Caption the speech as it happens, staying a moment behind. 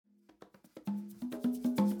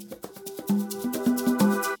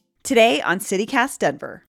Today on CityCast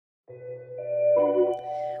Denver.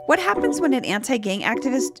 What happens when an anti-gang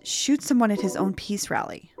activist shoots someone at his own peace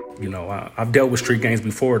rally? You know, I've dealt with street gangs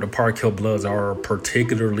before. The Park Hill Bloods are a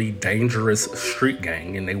particularly dangerous street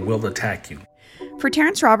gang, and they will attack you. For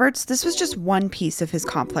Terrence Roberts, this was just one piece of his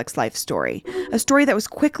complex life story, a story that was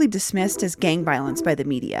quickly dismissed as gang violence by the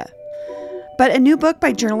media. But a new book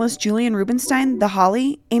by journalist Julian Rubenstein, The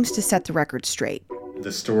Holly, aims to set the record straight.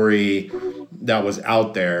 The story that was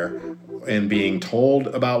out there and being told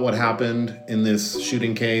about what happened in this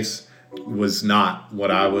shooting case was not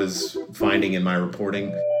what I was finding in my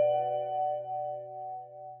reporting.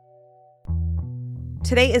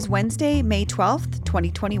 Today is Wednesday, May 12th,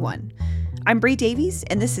 2021. I'm Bree Davies,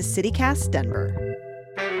 and this is CityCast Denver.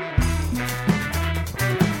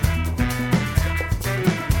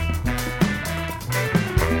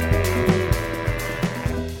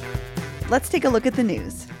 Let's take a look at the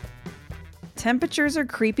news. Temperatures are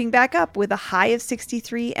creeping back up with a high of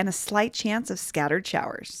 63 and a slight chance of scattered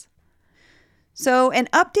showers. So, an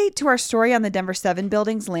update to our story on the Denver 7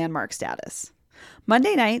 building's landmark status.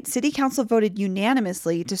 Monday night, City Council voted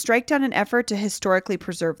unanimously to strike down an effort to historically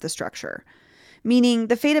preserve the structure, meaning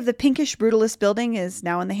the fate of the pinkish brutalist building is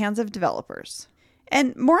now in the hands of developers.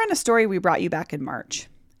 And more on a story we brought you back in March.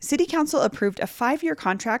 City Council approved a 5-year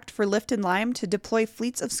contract for Lyft and Lime to deploy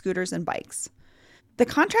fleets of scooters and bikes. The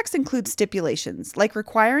contracts include stipulations, like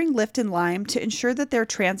requiring Lyft and Lime to ensure that their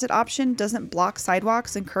transit option doesn't block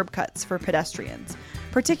sidewalks and curb cuts for pedestrians,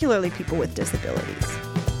 particularly people with disabilities.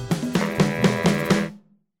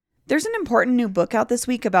 There's an important new book out this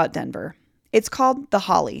week about Denver. It's called The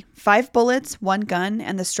Holly: 5 Bullets, 1 Gun,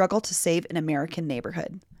 and the Struggle to Save an American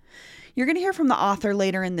Neighborhood. You're going to hear from the author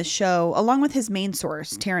later in the show, along with his main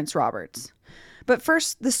source, Terrence Roberts. But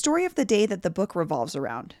first, the story of the day that the book revolves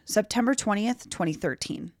around, September 20th,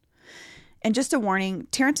 2013. And just a warning,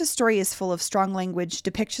 Terrence's story is full of strong language,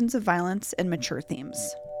 depictions of violence, and mature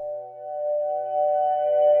themes.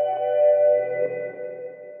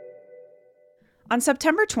 On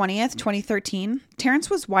September 20th, 2013, Terrence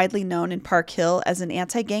was widely known in Park Hill as an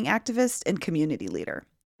anti-gang activist and community leader.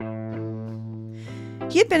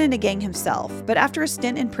 He had been in a gang himself, but after a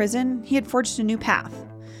stint in prison, he had forged a new path.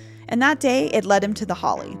 And that day, it led him to The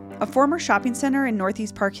Holly, a former shopping center in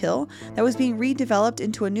Northeast Park Hill that was being redeveloped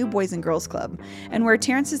into a new Boys and Girls Club, and where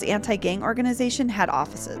Terrence's anti-gang organization had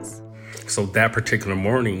offices. So that particular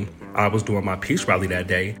morning, I was doing my peace rally that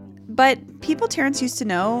day. But people Terrence used to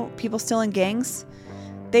know, people still in gangs,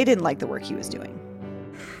 they didn't like the work he was doing.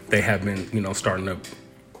 They have been, starting to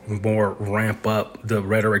more ramp up the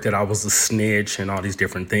rhetoric that I was a snitch and all these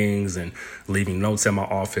different things and leaving notes at my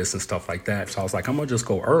office and stuff like that. So I was like, I'm going to just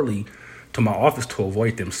go early to my office to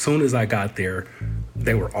avoid them. Soon as I got there,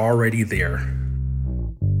 they were already there.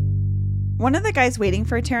 One of the guys waiting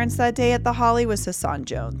for Terrence that day at The Holly was Hassan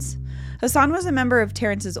Jones. Hassan was a member of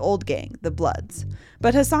Terrence's old gang, the Bloods.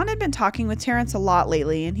 But Hassan had been talking with Terrence a lot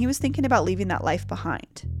lately, and he was thinking about leaving that life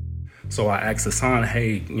behind. So I asked Hassan,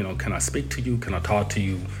 hey, can I speak to you? Can I talk to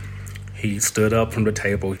you? He stood up from the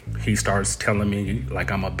table. He starts telling me,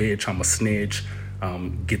 like, I'm a bitch, I'm a snitch,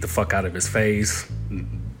 get the fuck out of his face.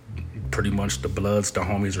 Pretty much the Bloods, the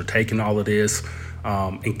homies are taking all of this,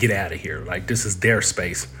 and get out of here. Like, this is their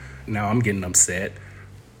space. Now I'm getting upset.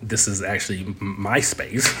 This is actually my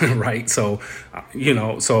space, right? So,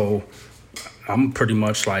 so I'm pretty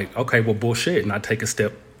much like, okay, well, bullshit. And I take a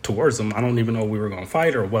step towards him. I don't even know if we were going to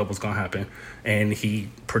fight or what was going to happen. And he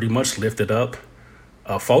pretty much lifted up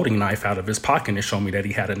a folding knife out of his pocket and showed me that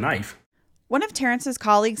he had a knife. One of Terrence's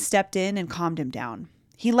colleagues stepped in and calmed him down.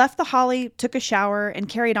 He left The Holly, took a shower, and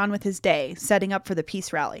carried on with his day, setting up for the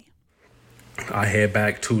peace rally. I head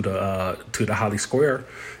back to the Holly Square,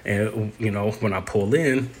 and when I pull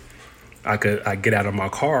in, I get out of my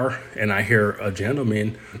car and I hear a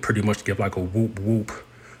gentleman pretty much give like a whoop whoop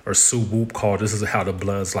or sue whoop call. This is how the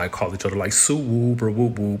Bloods like call each other, like sue whoop or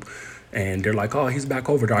whoop whoop. And they're like, oh, he's back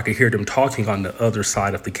over there. I could hear them talking on the other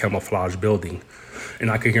side of the camouflage building. And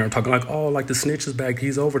I could hear him talking like, oh, like the snitch is back.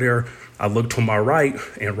 He's over there. I look to my right,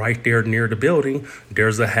 and right there near the building,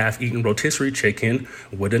 there's a half-eaten rotisserie chicken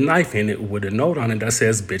with a knife in it with a note on it that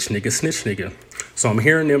says, bitch nigga, snitch nigga. So I'm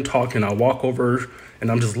hearing them talking. I walk over,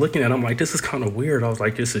 and I'm just looking at them like, this is kind of weird. I was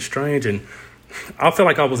like, this is strange. And I felt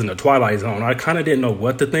like I was in the Twilight Zone. I kind of didn't know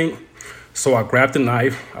what to think. So I grabbed the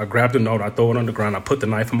knife, I grabbed the note, I throw it on the ground, I put the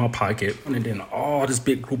knife in my pocket, and then this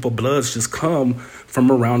big group of Bloods just come from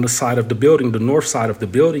around the side of the building, the north side of the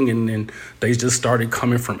building, and then they just started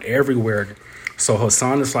coming from everywhere. So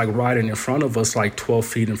Hassan is like riding in front of us, like 12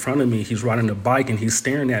 feet in front of me. He's riding a bike and he's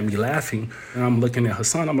staring at me laughing. And I'm looking at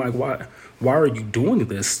Hassan. I'm like, why are you doing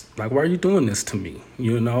this? Like, why are you doing this to me?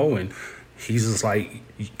 And he's just like,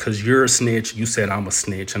 because you're a snitch. You said I'm a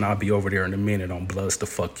snitch, and I'll be over there in a minute on Bloods to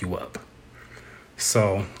fuck you up.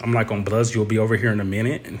 So I'm like, on Bloods, you'll be over here in a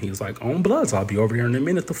minute? And he's like, on Bloods, I'll be over here in a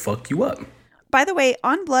minute to fuck you up. By the way,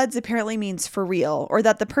 on Bloods apparently means for real, or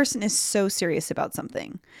that the person is so serious about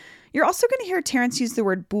something. You're also going to hear Terrence use the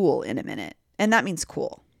word bool in a minute, and that means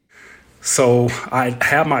cool. So I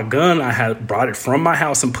had my gun. I had brought it from my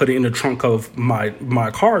house and put it in the trunk of my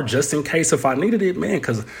car just in case if I needed it, man,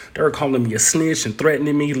 because they were calling me a snitch and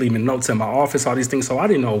threatening me, leaving notes in my office, all these things. So I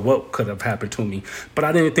didn't know what could have happened to me. But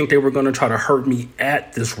I didn't think they were going to try to hurt me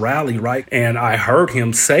at this rally, right? And I heard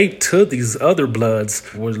him say to these other Bloods,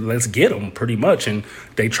 well, let's get them, pretty much. And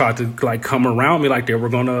they tried to like come around me like they were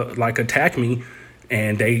going to like attack me.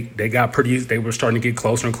 And they were starting to get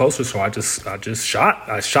closer and closer. So I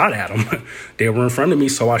shot at them. They were in front of me.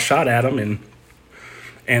 So I shot at them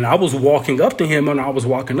and I was walking up to him, and I was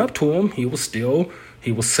walking up to him. He was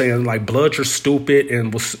saying like, Blood, you're stupid,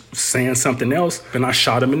 and was saying something else. And I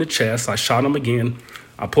shot him in the chest. I shot him again.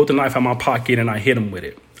 I pulled the knife out of my pocket and I hit him with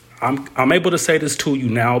it. I'm able to say this to you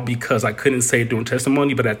now because I couldn't say it during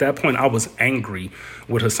testimony, but at that point I was angry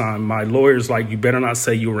with Hassan. My lawyer's like, you better not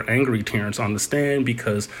say you were angry, Terrence, on the stand,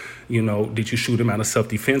 because, did you shoot him out of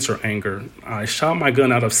self-defense or anger? I shot my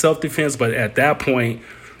gun out of self-defense, but at that point,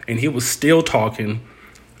 and he was still talking,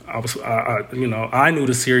 I knew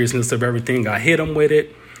the seriousness of everything. I hit him with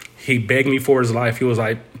it. He begged me for his life. He was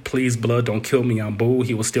like, please, Blood, don't kill me. I'm Boo.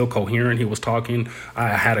 He was still coherent. He was talking. I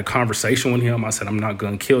had a conversation with him. I said, I'm not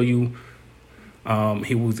going to kill you.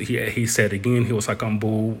 He said again, he was like, I'm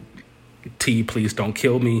Boo. T, please don't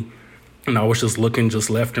kill me. And I was just looking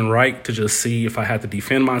just left and right to just see if I had to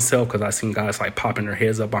defend myself, because I seen guys like popping their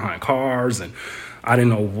heads up behind cars. And I didn't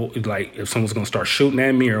know like if someone was going to start shooting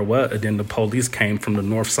at me or what. And then the police came from the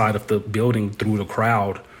north side of the building through the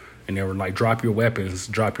crowd. And they were like, drop your weapons,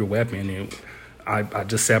 drop your weapon. And I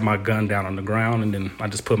just set my gun down on the ground, and then I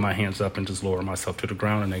just put my hands up and just lowered myself to the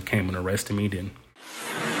ground, and they came and arrested me then.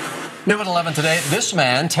 New at 11 today, this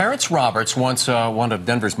man, Terrence Roberts, once one of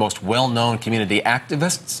Denver's most well-known community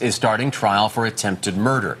activists, is starting trial for attempted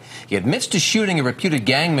murder. He admits to shooting a reputed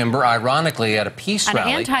gang member, ironically, at a peace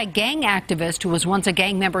rally. An anti-gang activist who was once a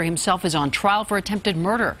gang member himself is on trial for attempted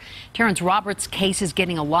murder. Terrence Roberts' case is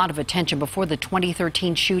getting a lot of attention before the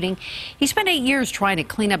 2013 shooting. He spent 8 years trying to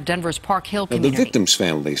clean up Denver's Park Hill community. The victim's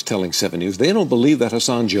family is telling 7 News they don't believe that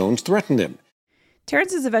Hassan Jones threatened him.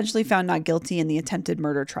 Terrence is eventually found not guilty in the attempted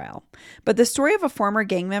murder trial. But the story of a former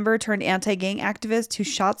gang member turned anti-gang activist who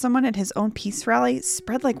shot someone at his own peace rally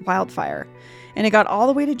spread like wildfire. And it got all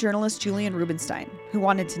the way to journalist Julian Rubinstein, who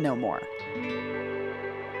wanted to know more.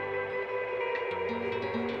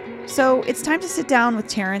 So it's time to sit down with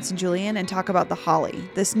Terrence and Julian and talk about The Holly,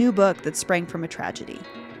 this new book that sprang from a tragedy.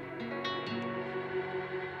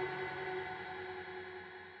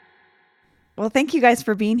 Well, thank you guys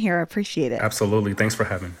for being here. I appreciate it. Absolutely. Thanks for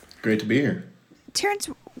having me. Great to be here. Terrence,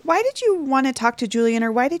 why did you want to talk to Julian,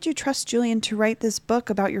 or why did you trust Julian to write this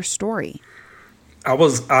book about your story? I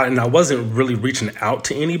wasn't really reaching out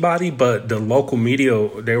to anybody, but the local media,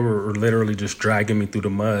 they were literally just dragging me through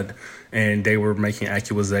the mud, and they were making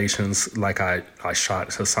accusations like I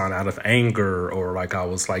shot Hassan out of anger, or like I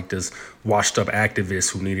was like this washed up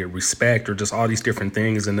activist who needed respect, or just all these different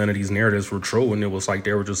things. And none of these narratives were true. And it was like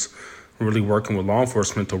they were just really working with law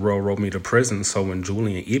enforcement to railroad me to prison. So when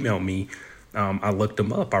Julian emailed me, I looked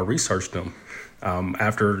him up. I researched him.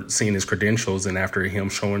 After seeing his credentials and after him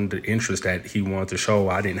showing the interest that he wanted to show,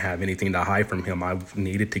 I didn't have anything to hide from him. I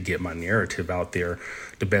needed to get my narrative out there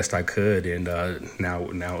the best I could, and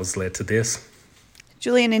now it's led to this.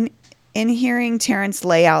 Julian, in hearing Terrence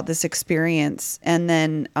lay out this experience, and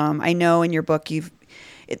then I know in your book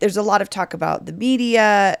there's a lot of talk about the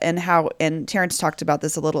media and Terrence talked about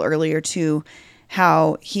this a little earlier too,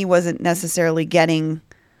 how he wasn't necessarily getting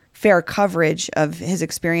fair coverage of his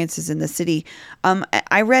experiences in the city.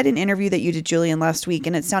 I read an interview that you did, Julian, last week,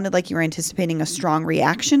 and it sounded like you were anticipating a strong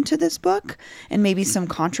reaction to this book and maybe some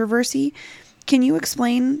controversy. Can you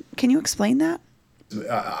explain that?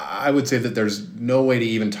 I would say that there's no way to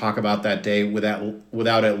even talk about that day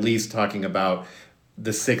without at least talking about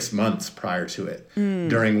the 6 months prior to it,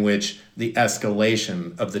 during which the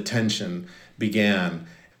escalation of the tension began.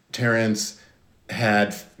 Terrence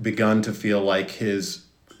had begun to feel like his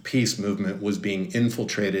peace movement was being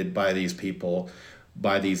infiltrated by these people,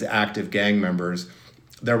 by these active gang members.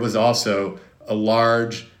 There was also a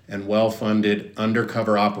large and well-funded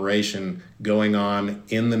undercover operation going on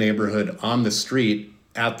in the neighborhood, on the street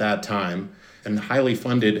at that time, and highly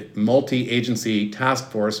funded multi-agency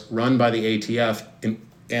task force run by the ATF,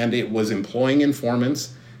 and it was employing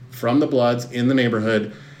informants from the Bloods in the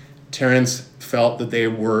neighborhood. Terrence felt that they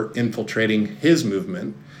were infiltrating his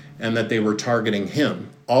movement and that they were targeting him.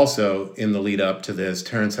 Also, in the lead up to this,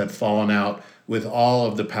 Terrence had fallen out with all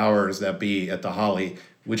of the powers that be at the Holly,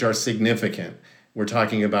 which are significant. We're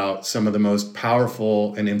talking about some of the most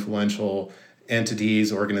powerful and influential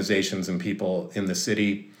entities, organizations, and people in the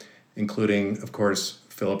city, including, of course,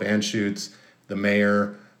 Philip Anschutz, the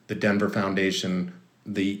mayor, the Denver Foundation,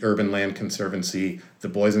 the Urban Land Conservancy, the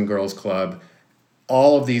Boys and Girls Club.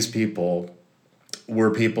 All of these people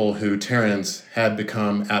were people who Terrence had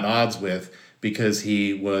become at odds with because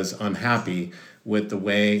he was unhappy with the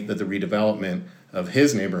way that the redevelopment of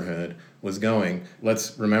his neighborhood was going.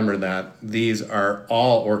 Let's remember that these are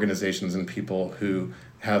all organizations and people who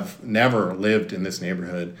have never lived in this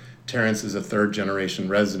neighborhood. Terrence is a third-generation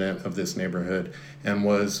resident of this neighborhood and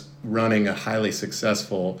was running a highly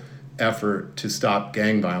successful effort to stop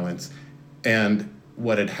gang violence. And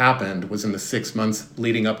what had happened was in the 6 months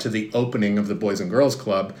leading up to the opening of the Boys and Girls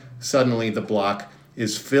Club, suddenly the block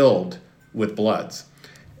is filled with Bloods.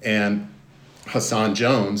 And Hassan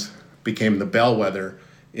Jones became the bellwether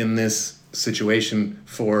in this situation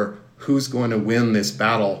for who's going to win this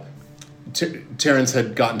battle. Terrence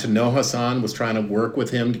had gotten to know Hassan, was trying to work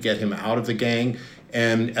with him to get him out of the gang.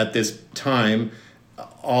 And at this time,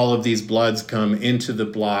 all of these Bloods come into the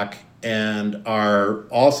block and are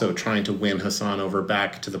also trying to win Hassan over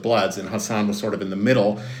back to the Bloods. And Hassan was sort of in the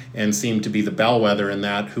middle and seemed to be the bellwether in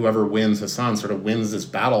that whoever wins Hassan sort of wins this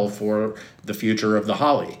battle for the future of the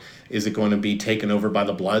Holly. Is it going to be taken over by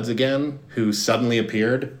the Bloods again, who suddenly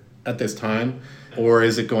appeared at this time? Or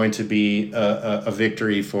is it going to be a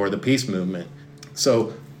victory for the peace movement?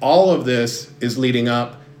 So all of this is leading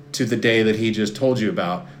up to the day that he just told you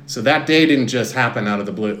about. So that day didn't just happen out of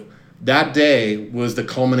the blue. That day was the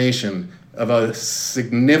culmination of a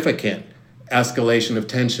significant escalation of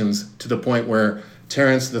tensions to the point where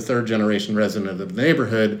Terrence, the third-generation resident of the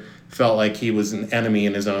neighborhood, felt like he was an enemy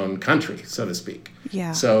in his own country, so to speak.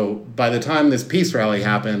 Yeah. So by the time this peace rally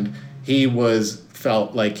happened, he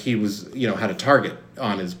felt like he was, had a target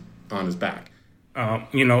on his back.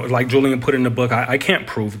 Like Julian put in the book, I can't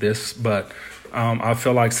prove this, but I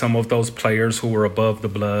feel like some of those players who were above the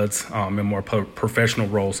Bloods in more professional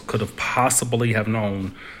roles could have possibly have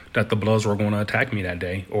known that the Bloods were going to attack me that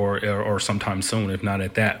day or sometime soon, if not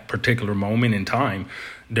at that particular moment in time.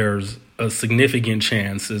 There's a significant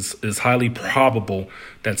chance, is highly probable,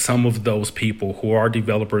 that some of those people who are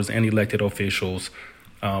developers and elected officials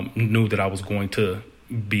knew that I was going to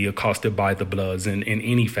be accosted by the Bloods in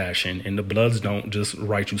any fashion. And the Bloods don't just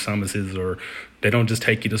write you summonses, or they don't just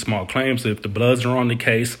take you to small claims. If the Bloods are on the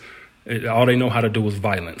case, all they know how to do is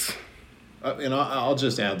violence. And I'll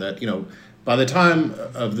just add that, by the time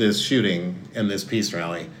of this shooting and this peace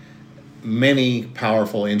rally, many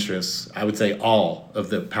powerful interests, I would say all of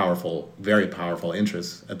the powerful, very powerful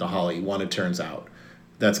interests at the Holly wanted Terrence out.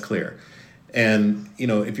 That's clear. And,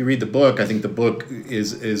 if you read the book, I think the book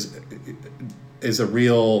is a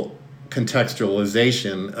real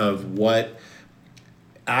contextualization of what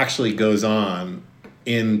actually goes on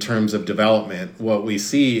in terms of development. What we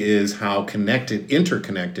see is how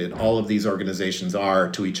interconnected all of these organizations are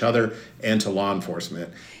to each other and to law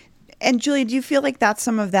enforcement. And Julia, do you feel like that's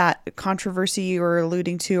some of that controversy you were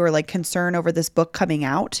alluding to, or like concern over this book coming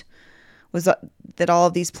out? Was that all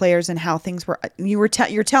of these players and how things were? You're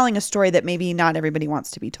telling a story that maybe not everybody wants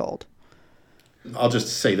to be told. I'll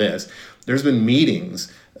just say this. There's been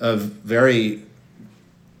meetings of very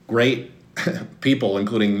great people,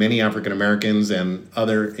 including many African Americans and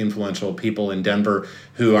other influential people in Denver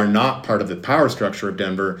who are not part of the power structure of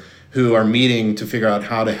Denver, who are meeting to figure out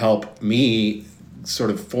how to help me sort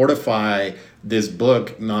of fortify this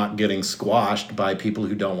book not getting squashed by people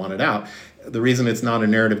who don't want it out. The reason it's not a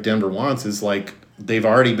narrative Denver wants is like they've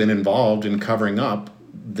already been involved in covering up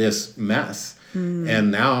this mess.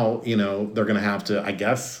 And now, they're going to have to, I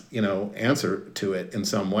guess, answer to it in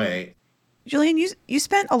some way. Julian, you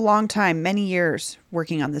spent a long time, many years,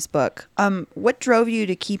 working on this book. What drove you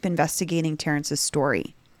to keep investigating Terrence's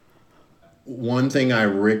story? One thing I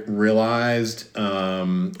realized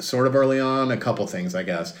sort of early on, a couple things, I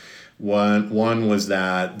guess. One was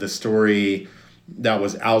that the story that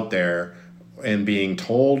was out there and being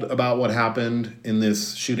told about what happened in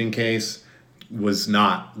this shooting case was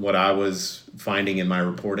not what I was finding in my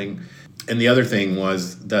reporting. And the other thing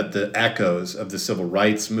was that the echoes of the civil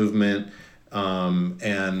rights movement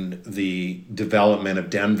and the development of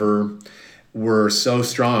Denver were so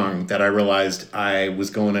strong that I realized I was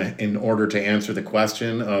going to, in order to answer the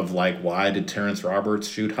question of like, why did Terrence Roberts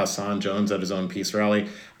shoot Hassan Jones at his own peace rally,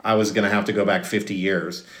 I was going to have to go back 50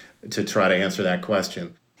 years to try to answer that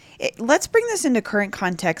question. Let's bring this into current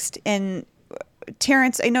context. And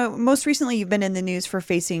Terrence, I know most recently you've been in the news for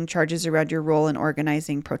facing charges around your role in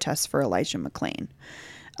organizing protests for Elijah McClain.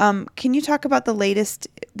 Can you talk about the latest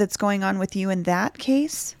that's going on with you in that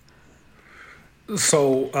case?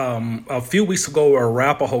 So a few weeks ago,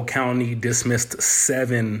 Arapahoe County dismissed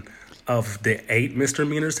 7 of the 8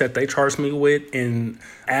 misdemeanors that they charged me with. And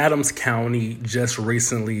Adams County just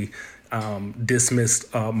recently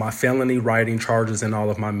dismissed my felony writing charges and all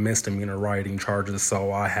of my misdemeanor writing charges.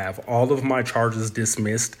 So I have all of my charges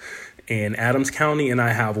dismissed in Adams County, and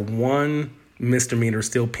I have 1 misdemeanor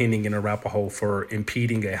still pending in Arapahoe for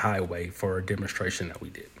impeding a highway for a demonstration that we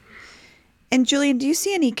did. And Julian, do you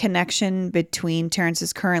see any connection between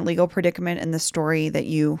Terrence's current legal predicament and the story that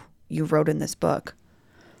you wrote in this book?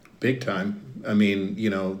 Big time. I mean,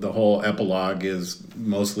 the whole epilogue is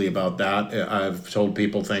mostly about that. I've told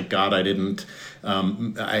people, thank God I didn't.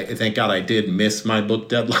 Thank God I did miss my book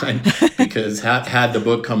deadline, because had the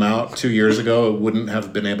book come out 2 years ago, it wouldn't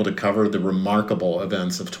have been able to cover the remarkable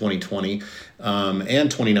events of 2020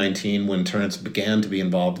 and 2019, when Terrence began to be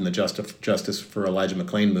involved in the Justice for Elijah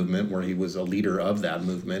McClain movement, where he was a leader of that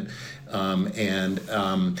movement.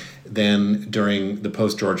 Then during the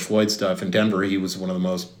post-George Floyd stuff in Denver, he was one of the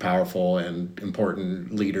most powerful and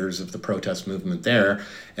important leaders of the protest movement there.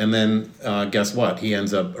 And then guess what? He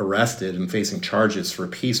ends up arrested and facing charges for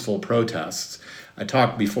peaceful protests. I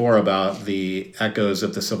talked before about the echoes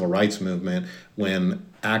of the civil rights movement when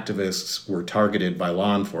activists were targeted by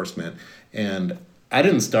law enforcement. And I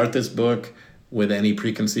didn't start this book with any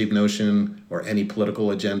preconceived notion or any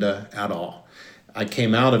political agenda at all. I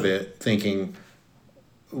came out of it thinking,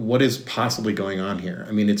 what is possibly going on here?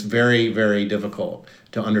 I mean, it's very, very difficult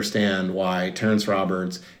to understand why Terrence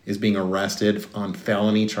Roberts is being arrested on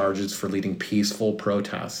felony charges for leading peaceful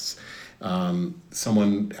protests.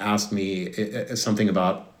 Someone asked me something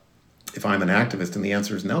about if I'm an activist, and the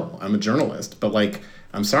answer is no, I'm a journalist. But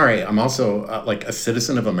I'm sorry, I'm also a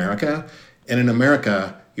citizen of America, and in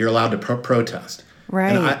America, you're allowed to protest.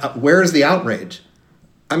 Right. And where is the outrage?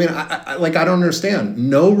 I mean, I don't understand.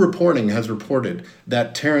 No reporting has reported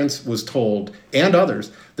that Terrence was told, and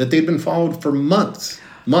others, that they'd been followed for months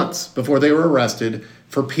before they were arrested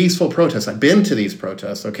for peaceful protests. I've been to these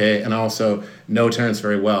protests, okay, and I also know Terrence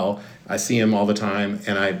very well. I see him all the time,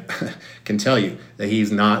 and I can tell you that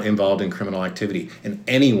he's not involved in criminal activity. And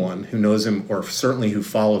anyone who knows him, or certainly who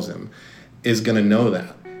follows him, is going to know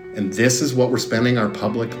that. And this is what we're spending our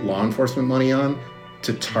public law enforcement money on,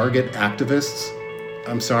 to target activists.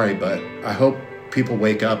 I'm sorry, but I hope people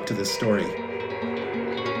wake up to this story.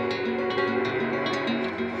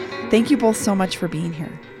 Thank you both so much for being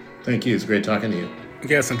here. Thank you. It's great talking to you.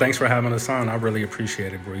 Yes, and thanks for having us on. I really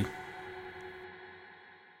appreciate it, Bree.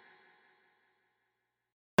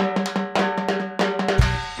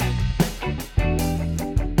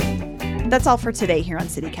 That's all for today here on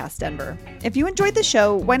CityCast Denver. If you enjoyed the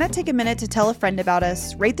show, why not take a minute to tell a friend about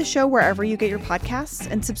us, rate the show wherever you get your podcasts,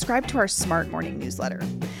 and subscribe to our Smart Morning newsletter.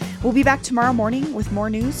 We'll be back tomorrow morning with more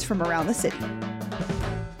news from around the city.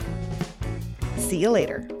 See you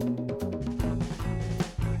later.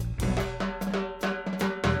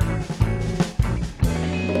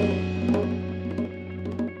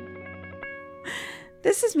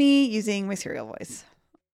 This is me using my serial voice.